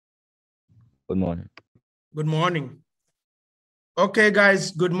Good morning. Good morning. Okay,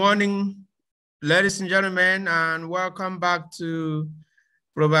 guys, good morning, ladies and gentlemen, and welcome back to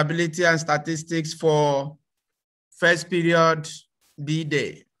Probability and Statistics for first period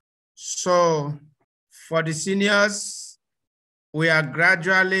B-Day. So for the seniors, we are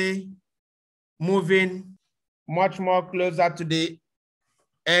gradually moving much more closer to the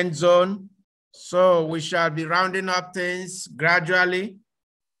end zone. So we shall be rounding up things gradually,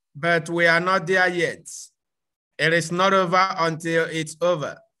 but we are not there yet. It is not over until it's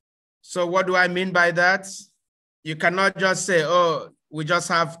over. So what do I mean by that? You cannot just say, oh, we just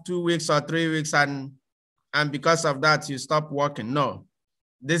have 2 weeks or 3 weeks and because of that, you stop working. No,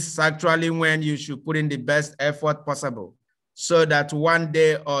 this is actually when you should put in the best effort possible so that 1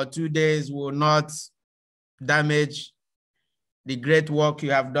 day or 2 days will not damage the great work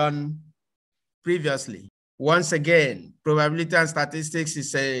you have done previously. Once again, probability and statistics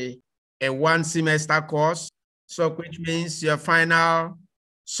is a 1 semester course. So which means your final.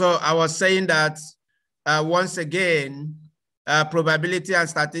 So I was saying that once again, probability and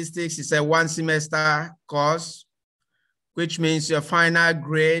statistics is a 1 semester course, which means your final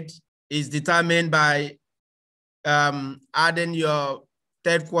grade is determined by adding your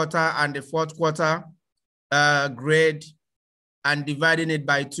 3rd quarter and the 4th quarter grade and dividing it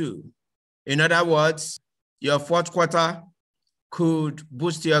by 2. In other words, your 4th quarter could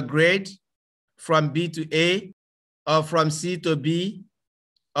boost your grade from B to A, or from C to B,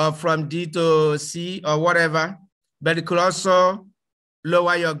 or from D to C, or whatever, but it could also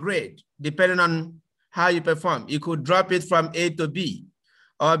lower your grade, depending on how you perform. You could drop it from A to B,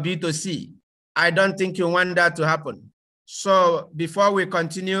 or B to C. I don't think you want that to happen. So before we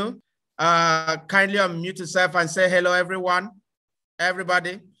continue, kindly unmute yourself and say hello, everyone.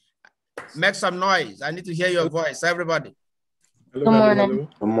 Everybody, make some noise. I need to hear your voice, everybody. Hello, good morning.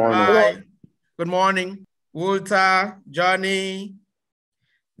 Good morning. Hi. Good morning. Walter, Johnny,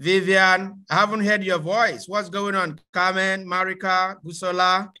 Vivian. I haven't heard your voice. What's going on? Carmen, Marika,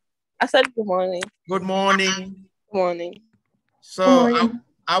 Busola. I said good morning. Good morning. Good morning. So Good morning.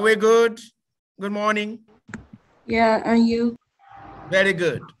 are we good? Good morning. Yeah, and you? Very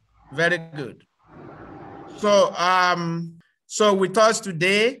good. Very good. So so with us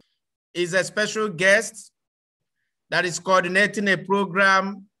today is a special guest that is coordinating a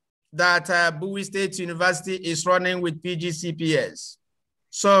program that Bowie State University is running with PGCPS.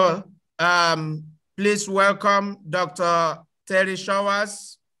 So please welcome Dr. Terry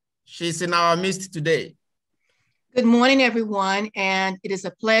Showers. She's in our midst today. Good morning, everyone, and it is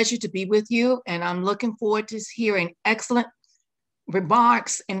a pleasure to be with you, and I'm looking forward to hearing excellent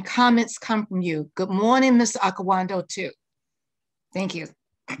remarks and comments come from you. Good morning, Mr. Akawando, too. Thank you.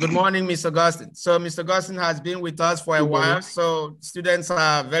 Good morning, Mr. Augustine. So Mr. Augustine has been with us for a while, so students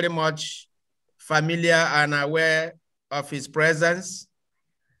are very much familiar and aware of his presence.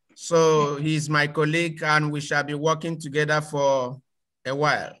 So he's my colleague and we shall be working together for a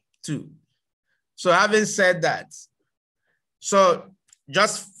while too. So having said that, so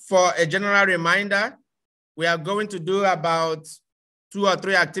just for a general reminder, we are going to do about 2 or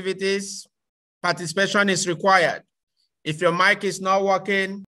 3 activities. Participation is required. If your mic is not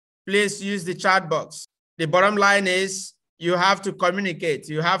working, please use the chat box. The bottom line is you have to communicate.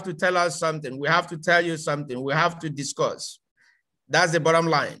 You have to tell us something. We have to tell you something. We have to discuss. That's the bottom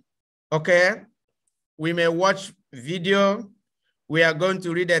line. Okay? We may watch video. We are going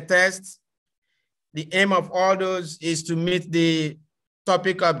to read a text. The aim of all those is to meet the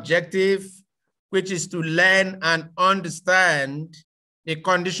topic objective, which is to learn and understand the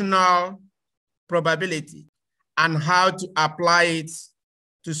conditional probability and how to apply it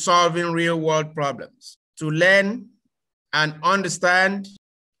to solving real-world problems. To learn and understand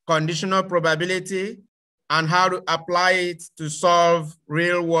conditional probability and how to apply it to solve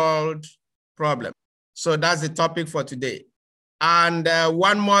real-world problems. So that's the topic for today. And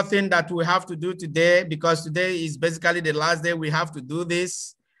one more thing that we have to do today, because today is basically the last day we have to do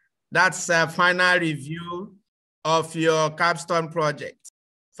this, that's a final review of your capstone project.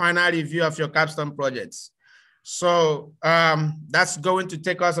 Final review of your capstone projects. So that's going to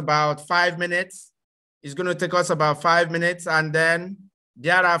take us about 5 minutes. It's going to take us about 5 minutes, and then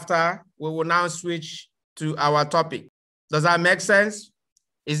thereafter, we will now switch to our topic. Does that make sense?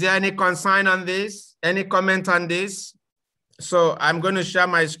 Is there any concern on this? Any comment on this? So I'm going to share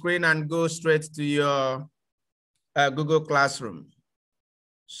my screen and go straight to your Google Classroom.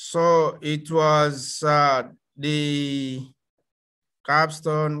 So it was the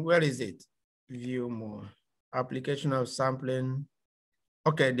capstone, where is it? View more, application of sampling.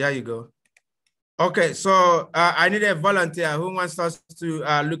 Okay, there you go. Okay, so I need a volunteer who wants us to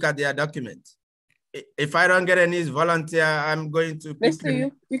look at their document. If I don't get any volunteer, I'm going to pick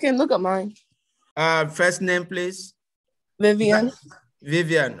Mr. You can look at mine. First name, please. Vivian.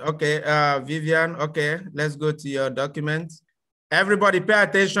 Vivian, okay. Vivian, okay. Let's go to your document. Everybody pay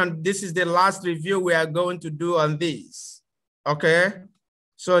attention. This is the last review we are going to do on this, okay?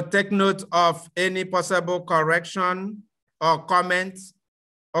 So take note of any possible correction or comments.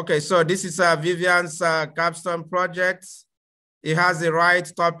 Okay, so this is Vivian's capstone project. It has the right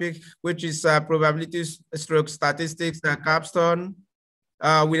topic, which is probability stroke statistics capstone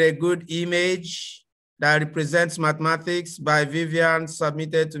with a good image that represents mathematics by Vivian,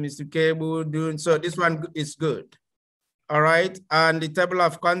 submitted to Mr. Ukaegbu. So this one is good. All right, and the table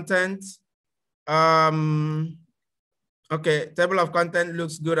of content. Okay, table of content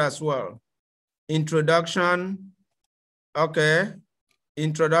looks good as well. Introduction, okay.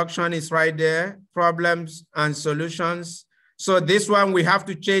 Introduction is right there. Problems and solutions. So this one, we have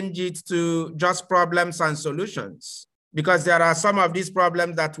to change it to just problems and solutions because there are some of these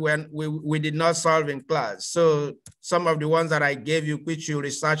problems that we did not solve in class. So some of the ones that I gave you, which you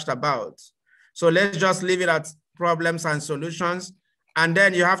researched about. So let's just leave it at problems and solutions. And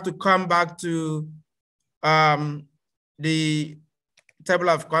then you have to come back to the table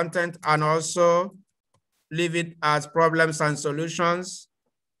of content and also leave it as problems and solutions.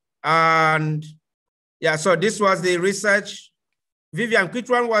 And yeah, so this was the research. Vivian, which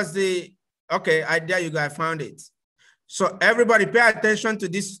one was the, okay, there you go, I found it. So everybody pay attention to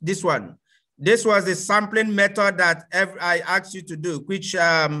this one. This was the sampling method that I asked you to do, which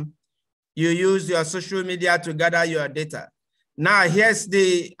you use your social media to gather your data. Now here's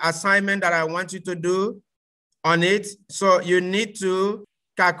the assignment that I want you to do on it. So you need to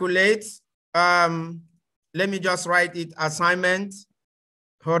calculate, let me just write it, assignment.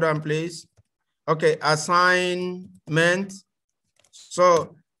 Hold on, please. Okay, assignment.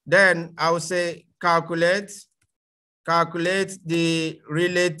 So then I will say calculate the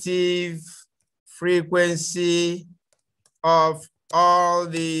relative frequency of all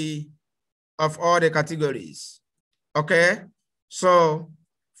the categories. Okay, so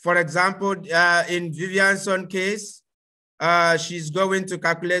for example, in Vivian's own case, she's going to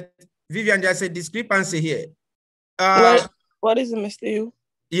calculate. Vivian, there's a discrepancy here. What is it, Mr. U?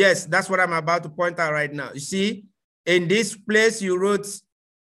 Yes, that's what I'm about to point out right now. You see, in this place, you wrote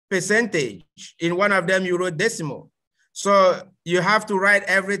percentage. In one of them, you wrote decimal. So you have to write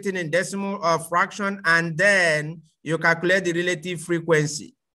everything in decimal or fraction, and then you calculate the relative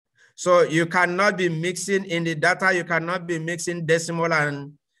frequency. So you cannot be mixing in the data. You cannot be mixing decimal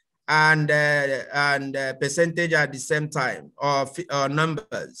and percentage at the same time, or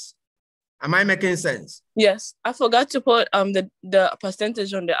numbers. Am I making sense? Yes, I forgot to put the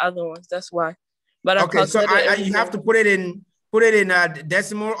percentage on the other ones. That's why. But okay, so you have to put it in a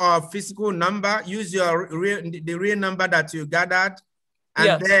decimal or physical number. Use the real number that you gathered,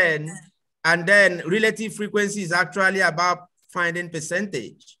 and yes. then relative frequency is actually about finding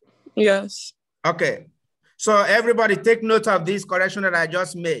percentage. Yes. Okay, so everybody take note of this correction that I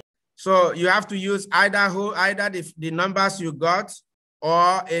just made. So you have to use either the numbers you got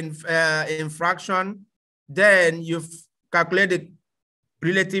or in fraction. Then you calculate the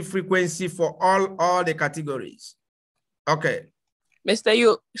relative frequency for all the categories. Okay. Mr.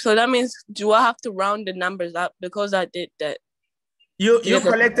 U, so that means do I have to round the numbers up because I did that? You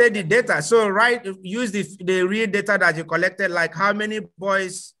collected the data. So use the real data that you collected, like how many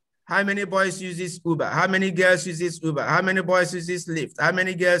boys uses Uber, how many girls uses Uber, how many boys uses Lyft, how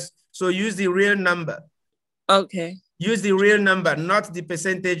many girls. So use the real number. Okay. Use the real number, not the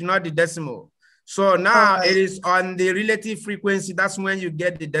percentage, not the decimal. So now it is on the relative frequency. That's when you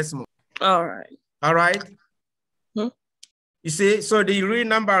get the decimal. All right. All right. Hmm? You see, so the real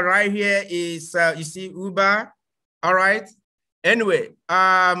number right here is, you see, Uber. All right. Anyway,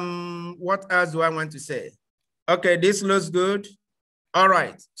 what else do I want to say? Okay, this looks good. All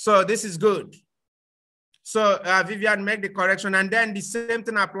right, so this is good. So Vivian, make the correction, and then the same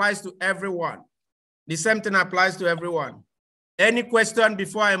thing applies to everyone. The same thing applies to everyone. Any question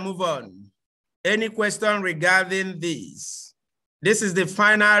before I move on? Any question regarding this? This is the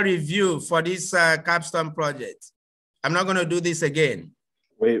final review for this capstone project. I'm not gonna do this again.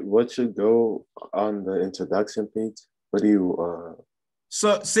 Wait, what should go on the introduction page? What do you,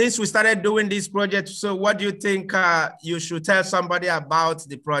 So since we started doing this project, so what do you think you should tell somebody about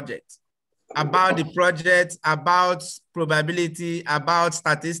the project? About the project, about probability, about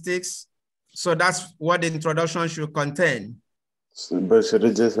statistics? So that's what the introduction should contain. But should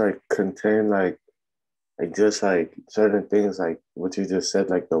it just like contain like just like certain things like what you just said,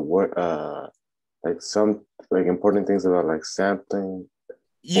 like the word, like some like important things about like sampling?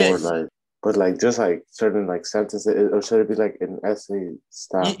 Yes. Or like but like just like certain like sentences, or should it be like an essay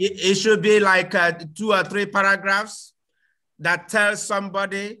style? It should be like 2 or 3 paragraphs that tell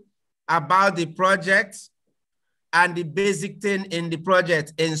somebody about the project and the basic thing in the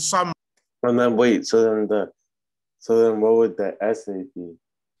project in some. And then wait, so then what would the essay be?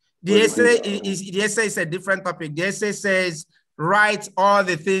 The essay is a different topic. The essay says, write all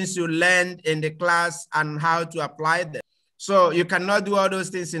the things you learned in the class and how to apply them. So you cannot do all those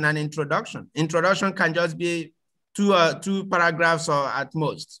things in an introduction. Introduction can just be 2 paragraphs or at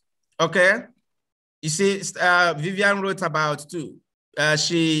most, okay? You see, Vivian wrote about 2.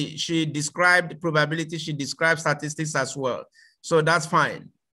 She described probability, she described statistics as well. So that's fine.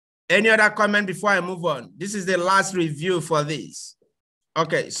 Any other comment before I move on? This is the last review for this.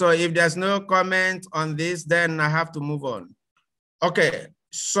 Okay, so if there's no comment on this, then I have to move on. Okay,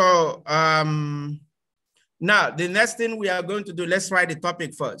 so now the next thing we are going to do, let's write the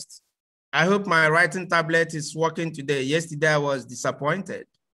topic first. I hope my writing tablet is working today. Yesterday I was disappointed.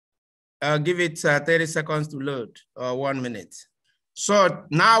 I'll give it 30 seconds to load, or 1 minute. So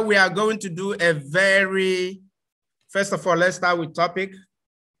now we are going to do first of all, let's start with topic.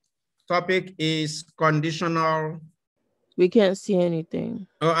 Topic is conditional. We can't see anything.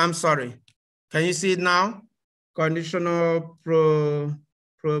 Oh, I'm sorry. Can you see it now? Conditional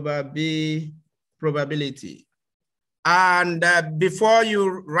probability. And before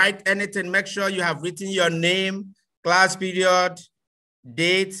you write anything, make sure you have written your name, class period,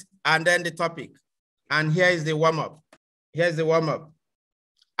 date, and then the topic. And here is the warm-up. Here's the warm-up.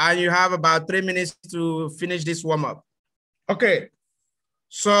 And you have about 3 minutes to finish this warm-up. Okay.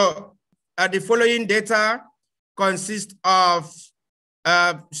 So the following data consist of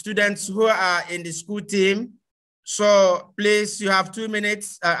students who are in the school team. So please, you have 2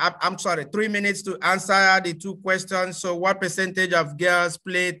 minutes, 3 minutes to answer the 2 questions. So what percentage of girls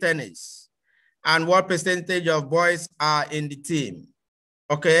play tennis? And what percentage of boys are in the team?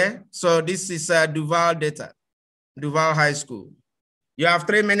 Okay, so this is Duval data, Duval High School. You have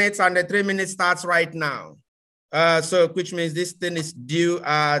 3 minutes and the 3 minutes starts right now. So which means this thing is due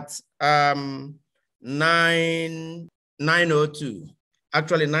at 9:02,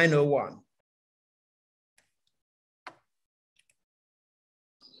 actually 9:01.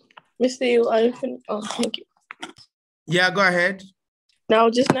 Mr. Yu, are you finished? Oh, thank you. Yeah, go ahead.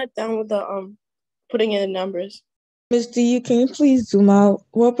 Now, just not down with the putting in the numbers. Mr. Yu, can you please zoom out?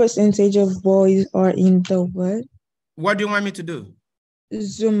 What percentage of boys are in the what? What do you want me to do?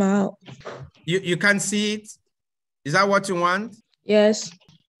 Zoom out. You can't see it? Is that what you want? Yes.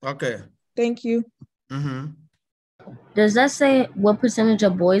 Okay. Thank you. Mm-hmm. Does that say what percentage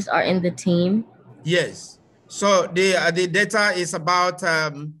of boys are in the team? Yes. So the data is about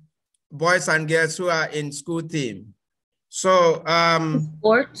boys and girls who are in school team. So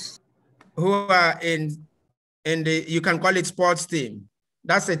sports? Who are in the, you can call it sports team.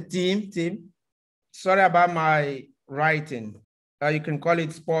 That's a team. Sorry about my writing. You can call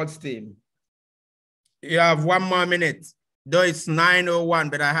it sports team. You have 1 more minute. Though it's 9:01,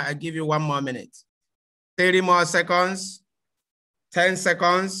 but I give you 1 more minute. 30 more seconds, 10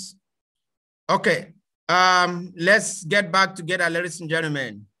 seconds. Okay, let's get back together, ladies and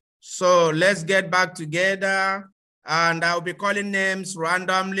gentlemen. So let's get back together, and I'll be calling names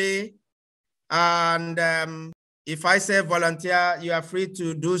randomly. And if I say volunteer, you are free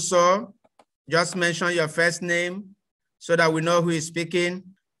to do so. Just mention your first name so that we know who is speaking.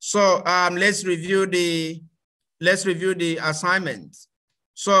 So let's review the assignment.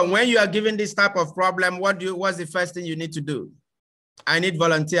 So when you are given this type of problem, what's the first thing you need to do? I need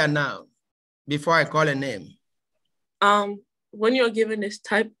volunteer now before I call a name. When you're given this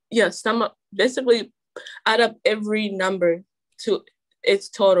type, basically add up every number to its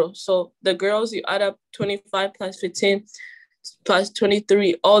total. So the girls, you add up 25 plus 15 plus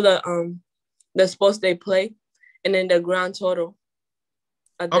 23, all the sports they play, and then the grand total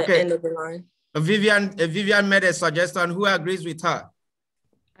at the end of the line. Vivian made a suggestion. Who agrees with her?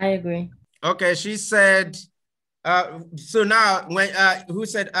 I agree. Okay, she said, so now, who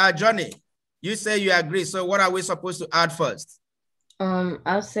said, Johnny, you say you agree. So what are we supposed to add first?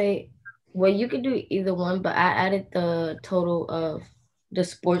 I'll say, well, you could do either one, but I added the total of the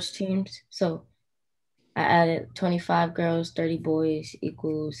sports teams. So I added 25 girls, 30 boys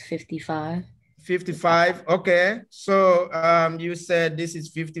equals 55. 55, okay. So you said this is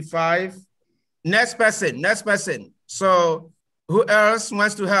 55. Next person. So who else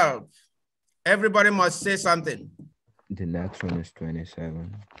wants to help? Everybody must say something. The next one is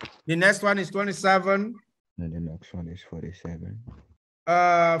 27. The next one is 27. And the next one is 47.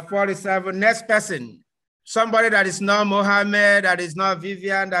 47. Next person. Somebody that is not Mohammed, that is not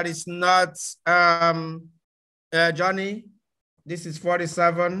Vivian, that is not Johnny. This is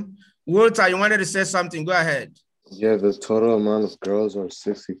 47. Walter, you wanted to say something. Go ahead. Yeah, the total amount of girls are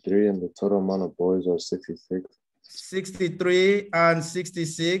 63 and the total amount of boys are 66. 63 and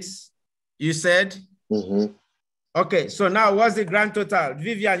 66, you said? Mm-hmm. Okay, so now what's the grand total?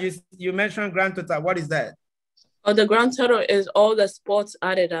 Vivian, you mentioned grand total. What is that? Oh, the grand total is all the sports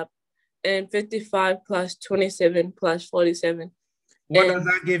added up, and 55 plus 27 plus 47. What does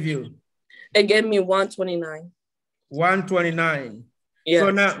that give you? It gave me 129. 129. Yes.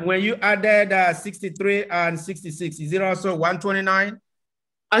 So now when you added 63 and 66, is it also 129?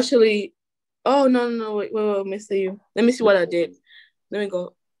 Actually, oh, no, wait, Mr. You. Let me see what I did. Let me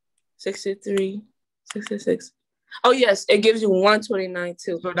go. 63, 66. Oh, yes, it gives you 129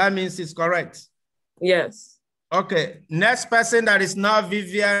 too. So that means it's correct. Yes. Okay, next person that is not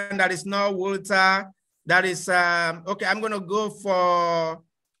Vivian, that is not Walter, that is, okay, I'm gonna go for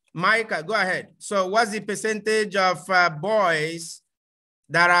Micah, go ahead. So what's the percentage of boys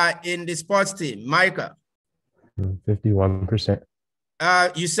that are in the sports team? Micah? 51%.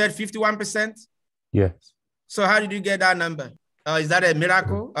 You said 51%? Yes. So how did you get that number? Is that a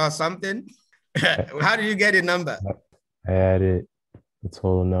miracle or something? How did you get the number? I added the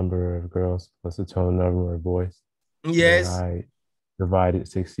total number of girls plus the total number of boys. Yes. And I divided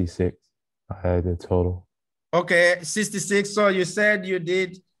 66. I had the total. Okay, 66. So you said you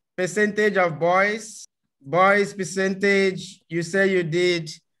did percentage of boys percentage. You say you did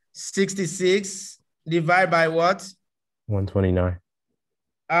 66 divided by what? 129.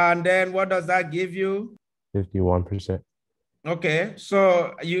 And then what does that give you? 51%. Okay,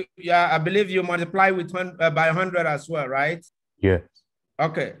 so I believe you multiply with by 100 as well, right? Yes.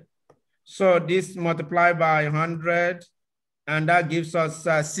 Okay, so this multiplied by 100, and that gives us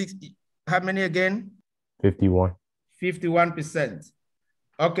 60. How many again? 51. 51%.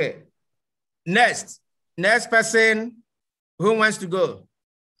 Okay, next person who wants to go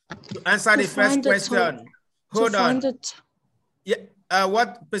to answer the first question. Hold on. Yeah,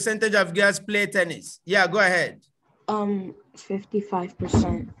 what percentage of girls play tennis? Yeah, go ahead.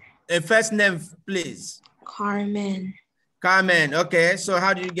 55%. First name, please. Carmen. Carmen. Okay. So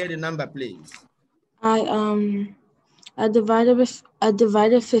how do you get the number, please? I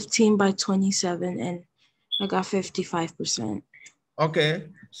divided 15 by 27 and I got 55%. Okay.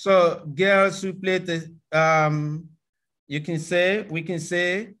 So girls who play the we can say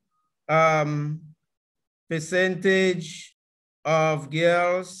percentage of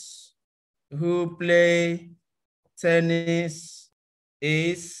girls who play tennis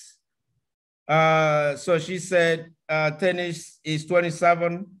is, so she said tennis is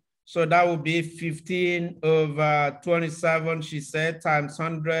 27. So that would be 15 over 27, she said, times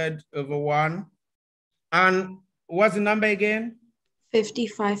 100 over 1. And what's the number again?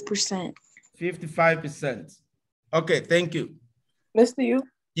 55%. 55%. Okay, thank you. Mr. Yu?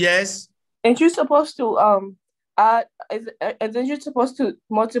 Yes? Aren't you supposed to isn't you supposed to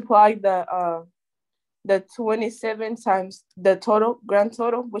multiply the 27 times the total, grand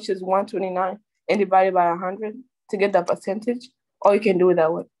total, which is 129, and divided by 100 to get the percentage? Or you can do it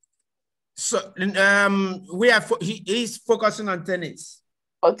that way. So he's focusing on tennis.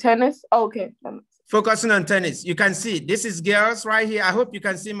 Oh, tennis? Oh, okay. Focusing on tennis. You can see, this is girls right here. I hope you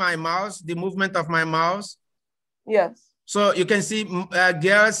can see my mouse, the movement of my mouse. Yes. So you can see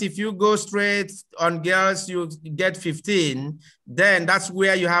girls, if you go straight on girls, you get 15, then that's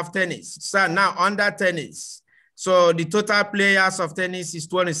where you have tennis. So now under tennis, so the total players of tennis is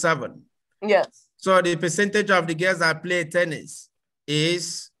 27. Yes. So the percentage of the girls that play tennis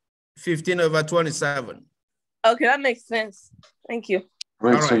is 15 over 27. Okay, that makes sense. Thank you.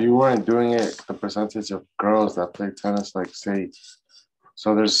 Wait, All so right. you weren't doing it, the percentage of girls that play tennis, like say,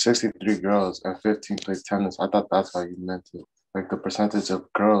 so there's 63 girls and 15 play tennis. I thought that's how you meant it. Like the percentage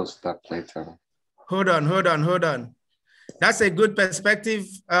of girls that play tennis. Hold on. That's a good perspective.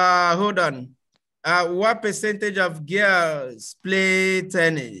 Hold on. What percentage of girls play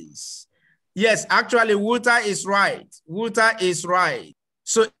tennis? Yes, actually, Walter is right.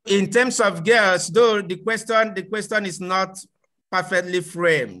 So in terms of girls, though the question is not perfectly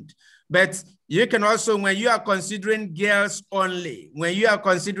framed, but you can also, when you are considering girls only,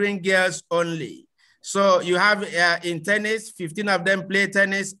 so you have in tennis, 15 of them play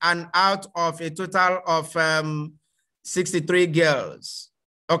tennis, and out of a total of 63 girls.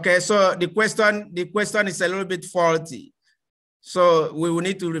 Okay, so the question is a little bit faulty. So we will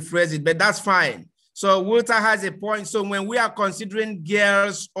need to rephrase it, but that's fine. So Walter has a point. So when we are considering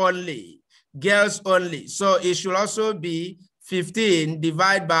girls only, so it should also be 15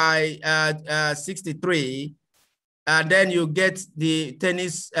 divided by 63, and then you get the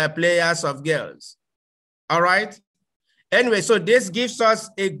tennis players of girls. All right. Anyway, so this gives us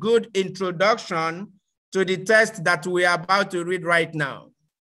a good introduction to the test that we are about to read right now.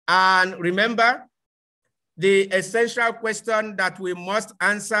 And remember, the essential question that we must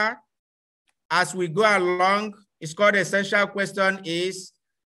answer as we go along is called essential question is,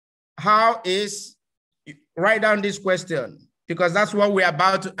 write down this question, because that's what we're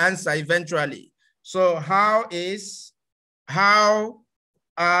about to answer eventually. So how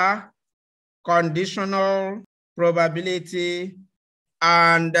are conditional probability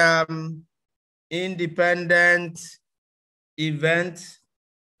and independent event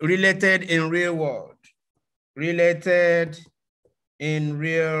related in real world? Related in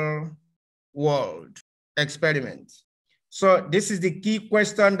real world experiment. So this is the key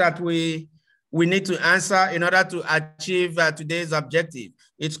question that we need to answer in order to achieve today's objective.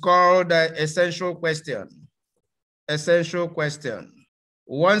 It's called essential question. Essential question.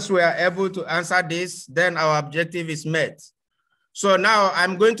 Once we are able to answer this, then our objective is met. So now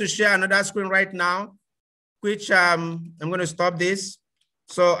I'm going to share another screen right now, which I'm going to stop this.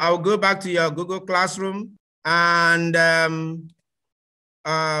 So I'll go back to your Google Classroom and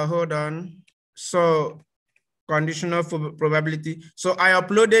hold on. So conditional probability. So I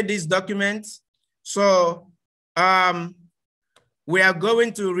uploaded this document. So we are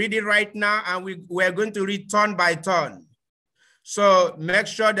going to read it right now, and we are going to read turn by turn. So make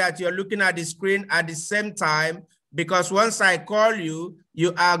sure that you're looking at the screen at the same time, because once I call you,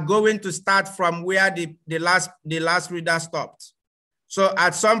 you are going to start from where the last reader stopped. So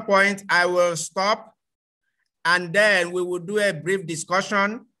at some point I will stop, and then we will do a brief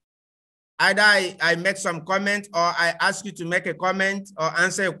discussion. Either I make some comment, or I ask you to make a comment or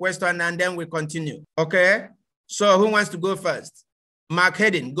answer a question, and then we continue. Okay? So who wants to go first? Mark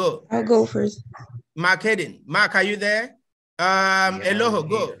Hayden, go. I'll go first. Mark Hayden. Mark, are you there? Eloho,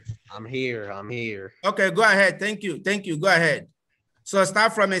 go. I'm here. Okay, go ahead. Thank you. Go ahead. So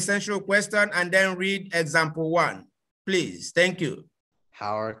start from essential question and then read example 1, please. Thank you.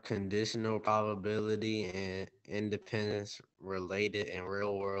 How are conditional probability and independence related in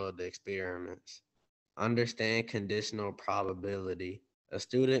real-world experiments? Understand conditional probability. A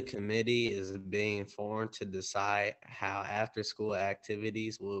student committee is being formed to decide how after-school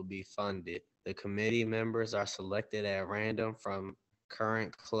activities will be funded. The committee members are selected at random from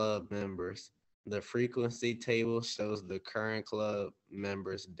current club members. The frequency table shows the current club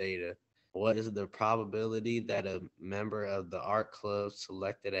members' data. What is the probability that a member of the art club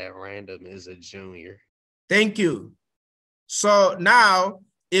selected at random is a junior? Thank you. So now,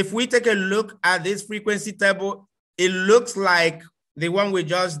 if we take a look at this frequency table, it looks like the one we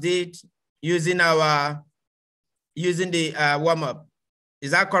just did using the warm-up.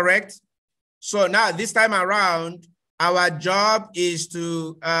 Is that correct? So now this time around, our job is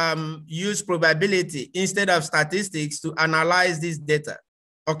to use probability instead of statistics to analyze this data.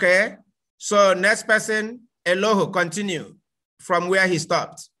 Okay? So next person, Eloho, continue from where he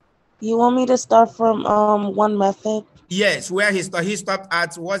stopped. You want me to start from one method? Yes, where he stopped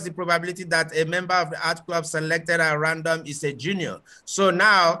at what's the probability that a member of the art club selected at random is a junior. So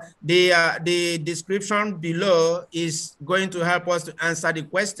now the description below is going to help us to answer the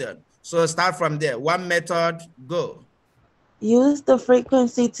question. So start from there. One method, go. Use the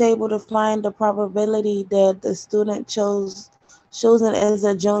frequency table to find the probability that the student chosen as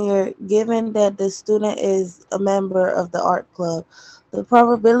a junior, given that the student is a member of the art club. The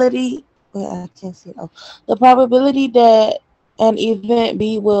probability, I can't see it. Oh, the probability that an event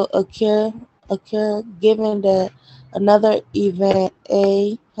B will occur given that another event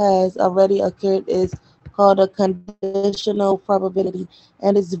A has already occurred is called a conditional probability,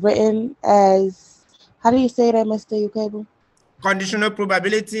 and is written as, how do you say that, Mr. Ukaegbu? Conditional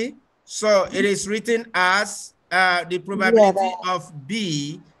probability. So it is written as the probability of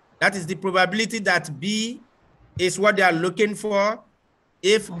B. That is the probability that B is what they are looking for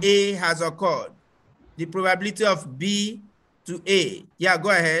if A has occurred. The probability of B to A. Yeah, go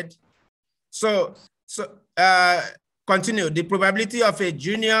ahead. So continue. The probability of a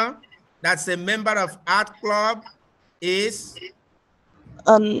junior that's a member of art club is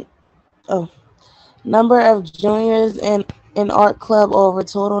number of juniors in art club over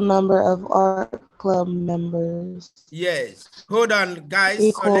total number of art club members. Yes. Hold on, guys.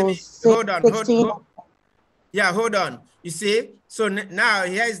 Equals So let me, hold on. Yeah, hold on. You see? So now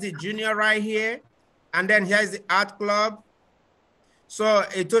here is the junior right here, and then here's the art club. So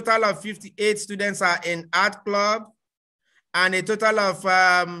a total of 58 students are in art club, and a total of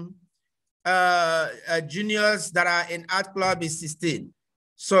juniors that are in art club is 16.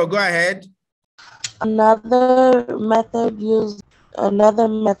 So go ahead. Another method, use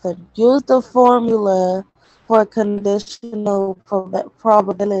the formula for conditional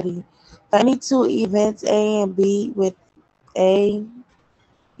probability. For any two events A and B with A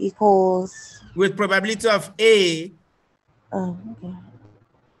equals with probability of A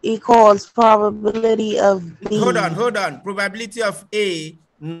equals probability of B. Hold on. Probability of A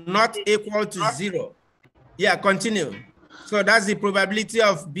not equal to 0. Yeah, continue. So that's the probability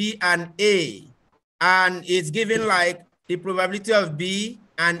of B and A. And it's given like the probability of B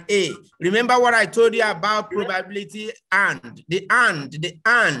and A. Remember what I told you about probability and. The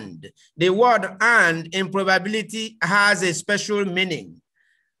word and in probability has a special meaning.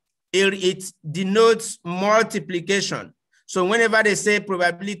 It denotes multiplication. So whenever they say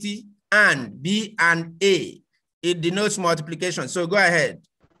probability and B and A, it denotes multiplication. So go ahead.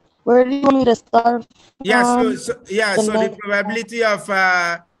 Where do you want me to start from? Yeah, so the probability of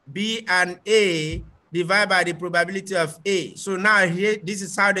B and A divided by the probability of A. So now here, this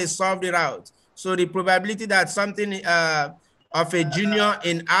is how they solved it out. So the probability that something of a junior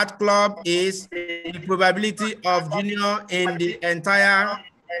in art club is the probability of junior in the entire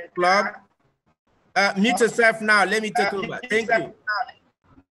club. Mute yourself now. Let me take over. Thank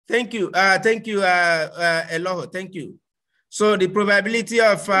you. Thank you, Eloho. Thank you. So the probability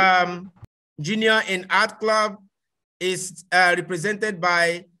of junior in art club is represented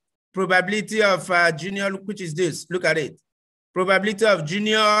by probability of junior, which is this. Look at it. Probability of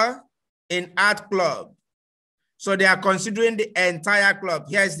junior in art club. So they are considering the entire club.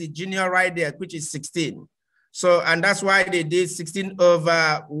 Here's the junior right there, which is 16. So, and that's why they did 16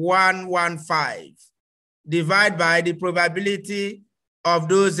 over 115 divide by the probability of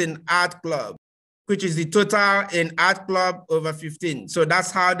those in art club, which is the total in art club over 15. So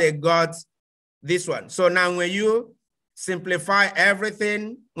that's how they got this one. So now when you simplify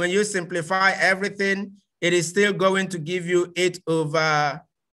everything, it is still going to give you 8 over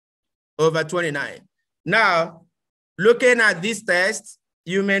 29. Now, looking at this test,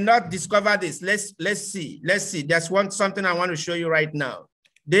 you may not discover this. Let's see. There's something I want to show you right now.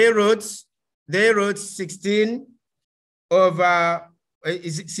 They wrote 16 over,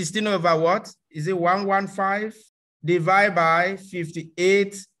 is it 16 over what? Is it 115? Divide by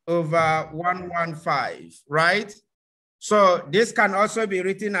 58 over 115, right? So this can also be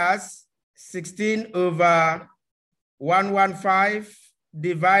written as 16 over 115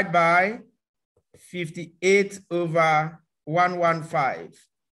 divided by 58 over 115.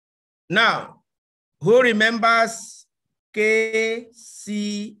 Now, who remembers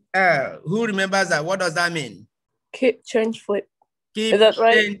KCL? Who remembers that? What does that mean? Keep, change, flip. Is that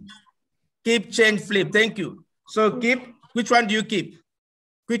right? Keep, change, flip. Thank you. So keep, which one do you keep?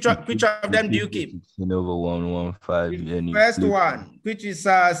 Which of them do you keep? 16 over 115. The first one, which is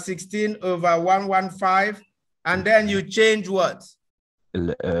 16 over 115. And then you change what?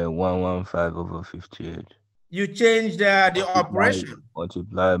 115 over 58. You change the operation.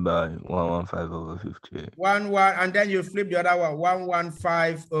 Multiply by 115 over 58. And then you flip the other one,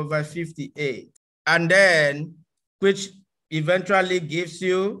 115 over 58. And then, which eventually gives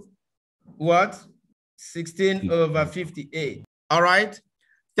you what? 16 over 58. All right?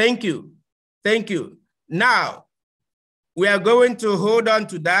 Thank you. Now, we are going to hold on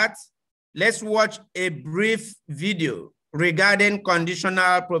to that. Let's watch a brief video regarding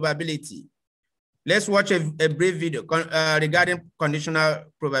conditional probability. Let's watch a brief video regarding conditional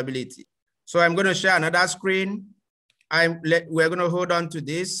probability. So I'm going to share another screen. We're going to hold on to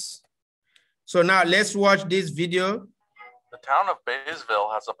this. So now let's watch this video. The town of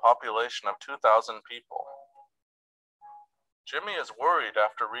Baysville has a population of 2,000 people. Jimmy is worried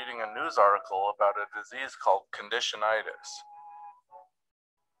after reading a news article about a disease called conditionitis.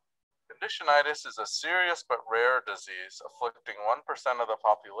 Conditionitis is a serious but rare disease afflicting 1% of the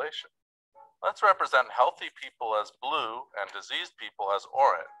population. Let's represent healthy people as blue and diseased people as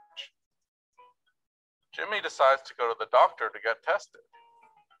orange. Jimmy decides to go to the doctor to get tested.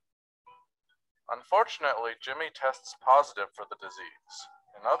 Unfortunately, Jimmy tests positive for the disease.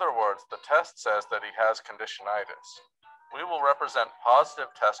 In other words, the test says that he has conditionitis. We will represent positive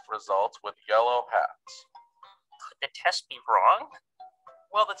test results with yellow hats. Could the test be wrong?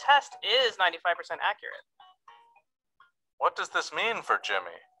 Well, the test is 95% accurate. What does this mean for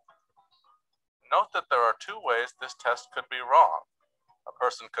Jimmy? Note that there are 2 ways this test could be wrong. A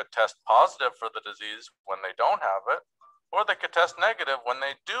person could test positive for the disease when they don't have it, or they could test negative when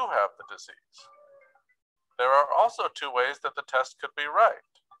they do have the disease. There are also 2 ways that the test could be right.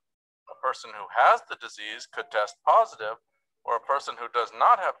 A person who has the disease could test positive, or a person who does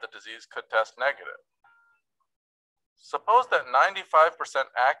not have the disease could test negative. Suppose that 95%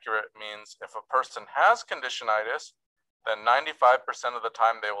 accurate means if a person has conditionitis, then 95% of the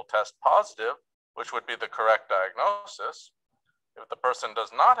time they will test positive, which would be the correct diagnosis. If the person does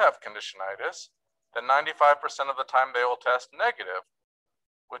not have conditionitis, then 95% of the time they will test negative,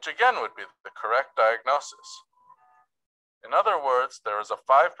 which again would be the correct diagnosis. In other words, there is a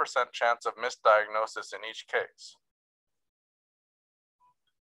 5% chance of misdiagnosis in each case.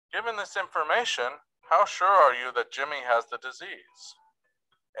 Given this information, how sure are you that Jimmy has the disease?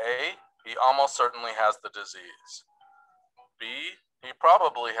 A, he almost certainly has the disease. B, he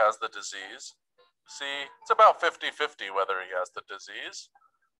probably has the disease. C, it's about 50-50 whether he has the disease.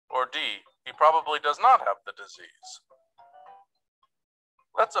 Or D, he probably does not have the disease.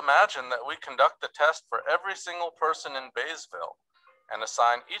 Let's imagine that we conduct the test for every single person in Bayesville and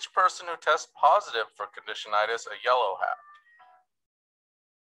assign each person who tests positive for conditionitis a yellow hat.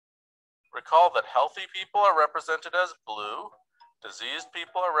 Recall that healthy people are represented as blue, diseased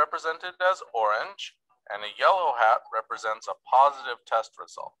people are represented as orange, and a yellow hat represents a positive test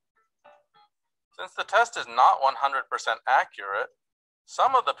result. Since the test is not 100% accurate,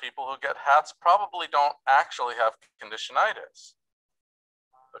 some of the people who get hats probably don't actually have conditionitis.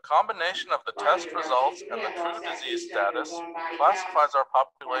 The combination of the test results and the true disease status classifies our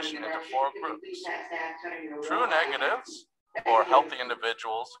population into 4 groups. True negatives, or healthy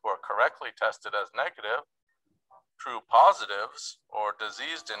individuals who are correctly tested as negative, true positives, or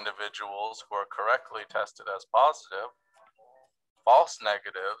diseased individuals who are correctly tested as positive, false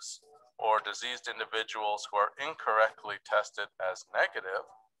negatives, or diseased individuals who are incorrectly tested as negative,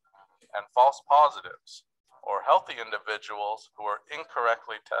 and false positives, or healthy individuals who are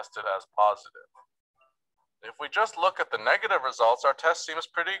incorrectly tested as positive. If we just look at the negative results, our test seems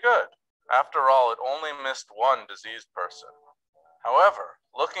pretty good. After all, it only missed 1 diseased person. However,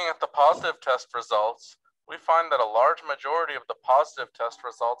 looking at the positive test results, we find that a large majority of the positive test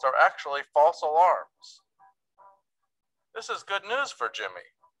results are actually false alarms. This is good news for Jimmy.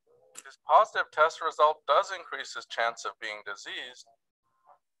 His positive test result does increase his chance of being diseased,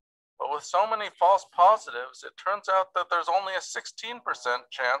 but with so many false positives, it turns out that there's only a 16%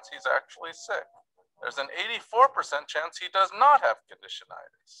 chance he's actually sick. There's an 84% chance he does not have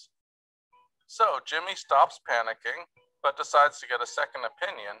conditionitis. So Jimmy stops panicking, but decides to get a second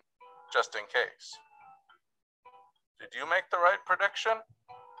opinion just in case. Did you make the right prediction?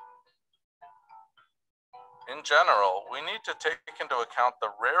 In general, we need to take into account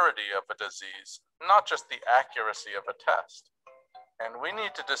the rarity of a disease, not just the accuracy of a test. And we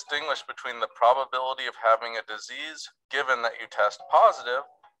need to distinguish between the probability of having a disease given that you test positive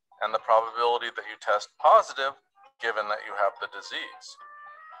and the probability that you test positive given that you have the disease.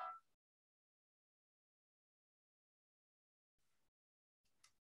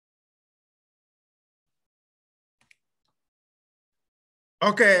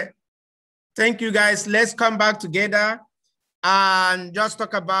 Okay, thank you guys. Let's come back together and just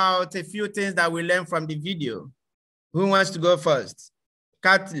talk about a few things that we learned from the video. Who wants to go first?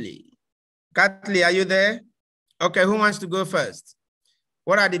 Kathleen. Kathleen, are you there? Okay, who wants to go first?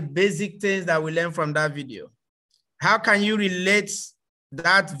 What are the basic things that we learned from that video? How can you relate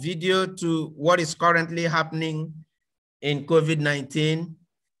that video to what is currently happening in COVID-19?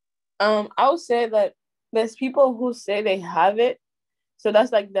 I would say that there's people who say they have it. So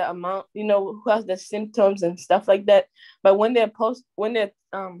that's like the amount, you know, who has the symptoms and stuff like that. But when they're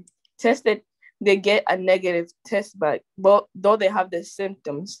tested, they get a negative test back, but though they have the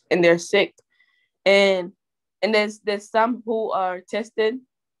symptoms and they're sick. And there's some who are tested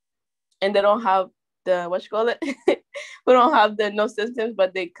and they don't have the, who don't have the no symptoms,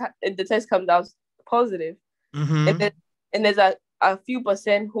 but the test comes out positive. Mm-hmm. And there's a few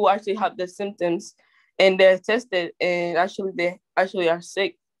percent who actually have the symptoms and they're tested and they actually are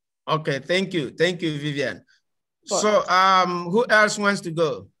sick. Okay, thank you. Thank you, Vivian. So who else wants to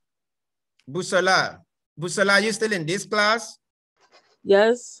go? Busola. Busola, are you still in this class?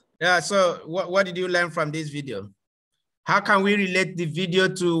 Yes. Yeah, so what did you learn from this video? How can we relate the video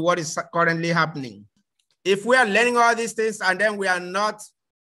to what is currently happening? If we are learning all these things and then we are not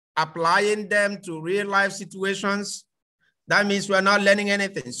applying them to real life situations, that means we're not learning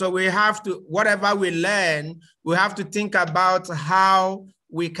anything. So we have to, whatever we learn, we have to think about how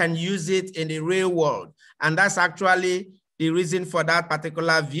we can use it in the real world. And that's actually the reason for that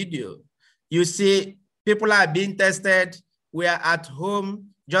particular video. You see, people are being tested. We are at home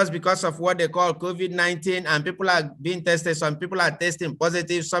just because of what they call COVID-19, and people are being tested. Some people are testing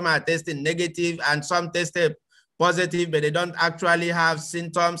positive, some are testing negative, and some tested positive, but they don't actually have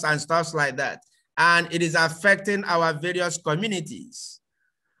symptoms and stuff like that. and it is affecting our various communities.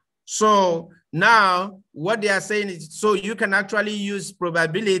 So now what they are saying is, so you can actually use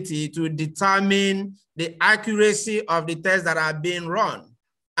probability to determine the accuracy of the tests that are being run.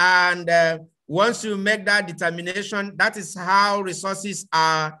 And once you make that determination, that is how resources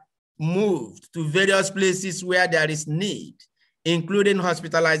are moved to various places where there is need, including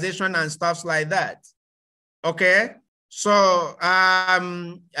hospitalization and stuff like that. Okay, so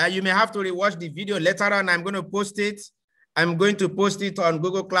you may have to rewatch the video later on. I'm going to post it. I'm going to post it on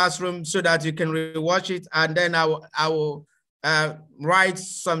Google Classroom so that you can rewatch it, and then I will write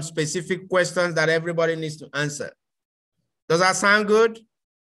some specific questions that everybody needs to answer. Does that sound good?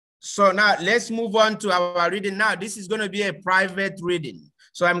 So now let's move on to our reading. Now this is going to be a private reading.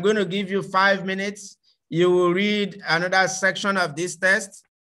 So I'm going to give you 5 minutes. You will read another section of this test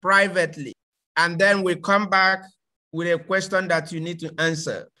privately, and then we come back with a question that you need to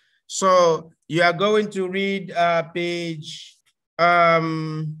answer. So you are going to read page, you are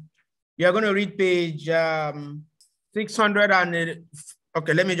going to read page 600 and,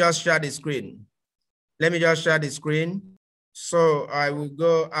 okay, let me just share the screen. Let me just share the screen. So I will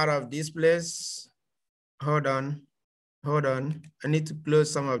go out of this place. Hold on. I need to close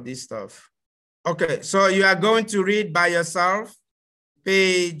some of this stuff. Okay, so you are going to read by yourself,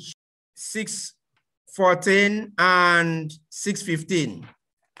 page 614 and 615.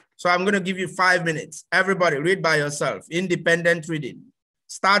 So I'm going to give you 5 minutes. Everybody read by yourself, independent reading.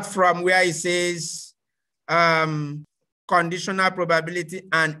 Start from where it says conditional probability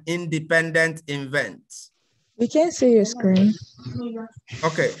and independent events. We can't see your screen.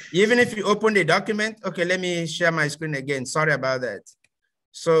 Okay, even if you open the document, okay, let me share my screen again. Sorry about that.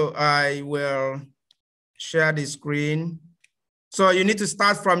 So I will share the screen. So you need to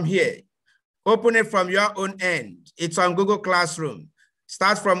start from here. Open it from your own end. It's on Google Classroom.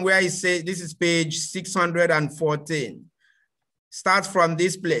 Start from where it says, this is page 614. Start from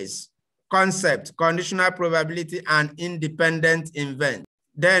this place. Concept, conditional probability, and independent event.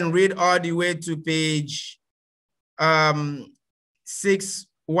 Then read all the way to page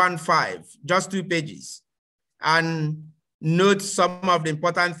 615, just 2 pages. And note some of the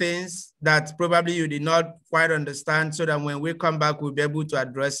important things that probably you did not quite understand, so that when we come back, we'll be able to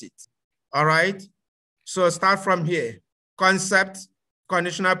address it. All right? So start from here. Concept,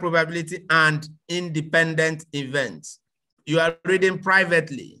 conditional probability, and independent events. You are reading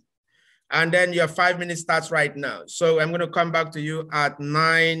privately, and then your 5 minutes starts right now. So I'm going to come back to you at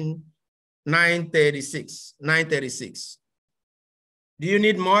 9:36. Do you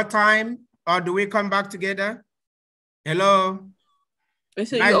need more time, or do we come back together? Hello?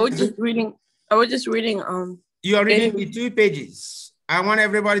 So I was just reading. You are reading the 2 pages. I want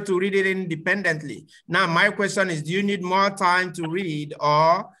everybody to read it independently. Now, my question is, do you need more time to read,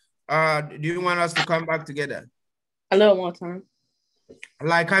 or do you want us to come back together? A little more time.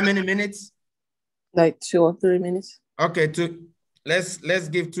 Like how many minutes? Like 2 or 3 minutes. Okay, let's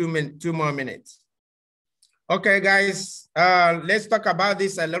give 2 more minutes. Okay, guys, let's talk about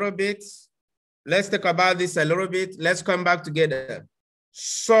this a little bit. Let's come back together.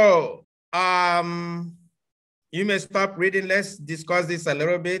 So, you may stop reading. Let's discuss this a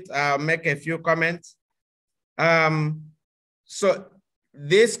little bit. I'll make a few comments. So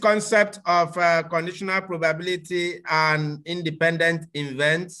this concept of conditional probability and independent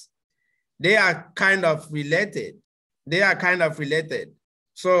events, they are kind of related.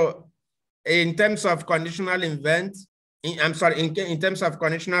 So in terms of conditional event, in terms of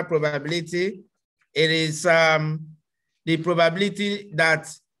conditional probability, it is the probability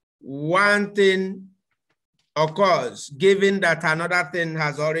that one thing occurs, given that another thing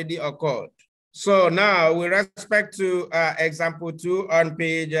has already occurred. So now, with respect to example 2 on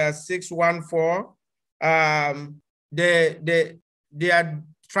page 614, they are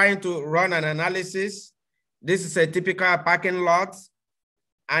trying to run an analysis. This is a typical parking lot.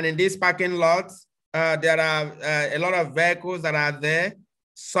 And in this parking lot, there are a lot of vehicles that are there.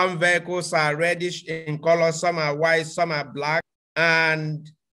 Some vehicles are reddish in color, some are white, some are black. And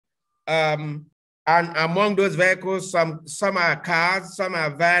among those vehicles, some are cars, some are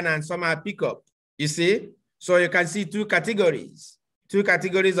van, and some are pickup. You see? So you can see two categories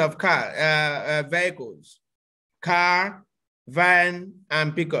of vehicles: car, van,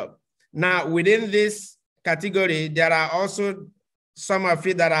 and pickup. Now, within this category, there are also some of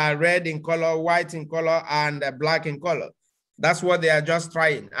it that are red in color, white in color, and black in color. That's what they are just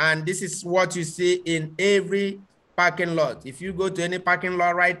trying. And this is what you see in every parking lot. If you go to any parking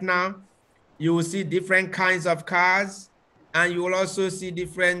lot right now, you will see different kinds of cars, and you will also see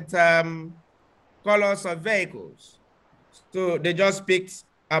different colors of vehicles. So they just picked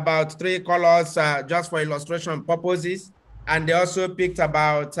about 3 colors just for illustration purposes. And they also picked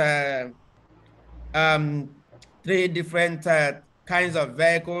about 3 different kinds of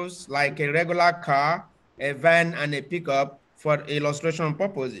vehicles, like a regular car, a van, and a pickup for illustration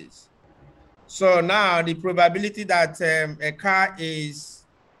purposes. So now the probability that a car is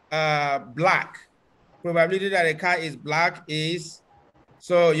black, probability that a car is black is,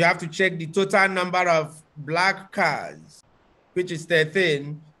 so you have to check the total number of black cars, which is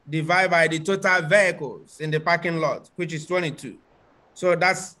 13, divided by the total vehicles in the parking lot, which is 22. So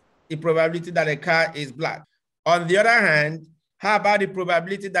that's the probability that a car is black. On the other hand, how about the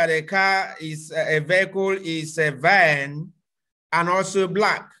probability that a car is, a vehicle is a van and also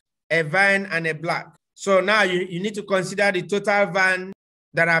black, a van and a black. So now you need to consider the total van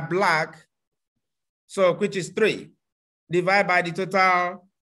that are black, so which is 3, divided by the total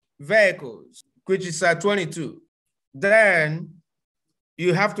vehicles, which is 22. Then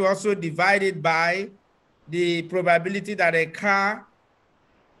you have to also divide it by the probability that a car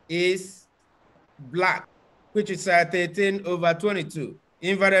is black, which is 13 over 22.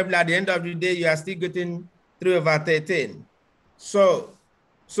 Invariably, at the end of the day, you are still getting 3 over 13. So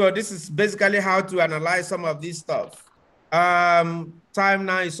this is basically how to analyze some of this stuff. Time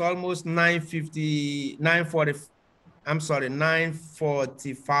now is almost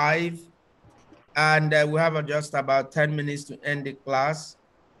 9:45, and we have just about 10 minutes to end the class,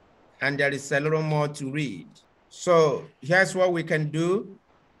 and there is a little more to read. So here's what we can do.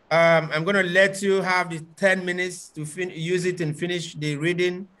 I'm going to let you have the 10 minutes to use it and finish the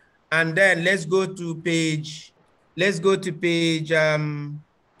reading, and then let's go to page, the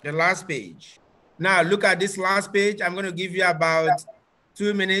last page. Now look at this last page. I'm going to give you about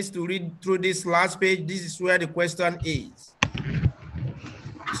 2 minutes to read through this last page. This is where the question is.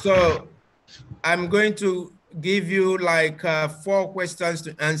 So I'm going to give you like 4 questions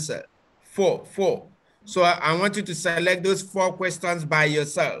to answer. Four. So I want you to select those 4 questions by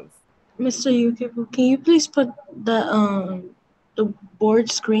yourself. Mr. Ukaegbu, can you please put the board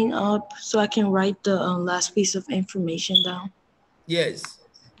screen up so I can write the last piece of information down? Yes.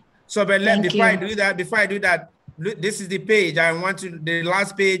 So, but before I do that, look, this is the page. The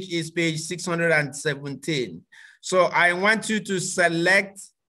last page is page 617. So I want you to select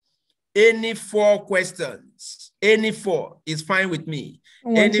any 4 questions. Any 4 is fine with me.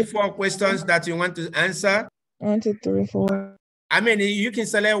 Any 4 questions that you want to answer. 1, 2, 3, 4. I mean, you can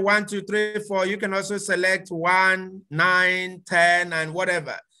select 1, 2, 3, 4. You can also select 1, 9, 10, and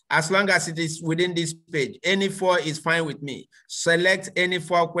whatever. As long as it is within this page, any 4 is fine with me. Select any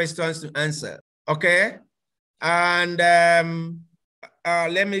 4 questions to answer, okay? And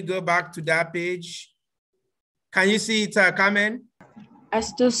let me go back to that page. Can you see it, Carmen? I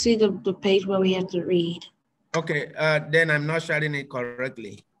still see the page where we have to read. Okay, then I'm not sharing it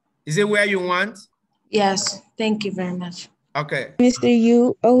correctly. Is it where you want? Yes, thank you very much. Okay. Mr.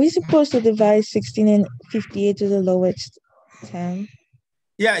 Yu, are we supposed to divide 16 and 58 to the lowest 10?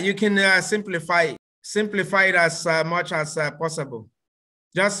 Yeah, you can simplify it. Simplify it as much as possible.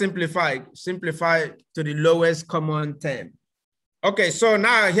 Just simplify to the lowest common term. Okay, so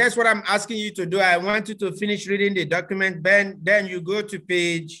now here's what I'm asking you to do. I want you to finish reading the document, then you go to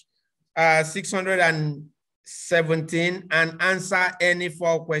page 617 and answer any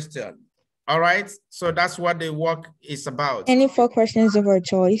 4 questions. All right, so that's what the work is about. Any 4 questions of our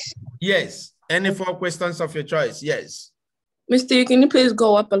choice? Yes, any 4 questions of your choice, yes. Mr. Can you please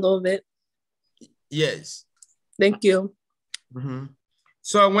go up a little bit? Yes. Thank you. Mm-hmm.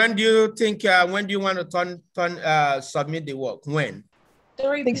 So when do you think, when do you want to submit the work? When?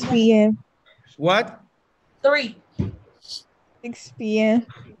 6 p.m. What? 6 p.m.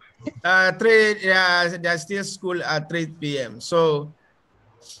 3, there's still school at 3 p.m. So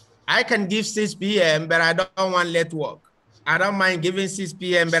I can give 6 p.m., but I don't want late work. I don't mind giving 6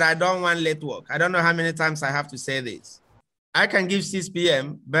 p.m., but I don't want late work. I don't know how many times I have to say this. I can give 6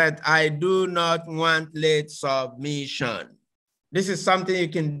 p.m., but I do not want late submission. This is something you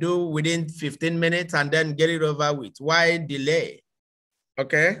can do within 15 minutes and then get it over with. Why delay?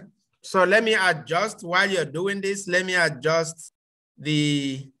 Okay. So let me adjust while you're doing this. Let me adjust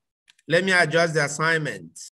the assignment.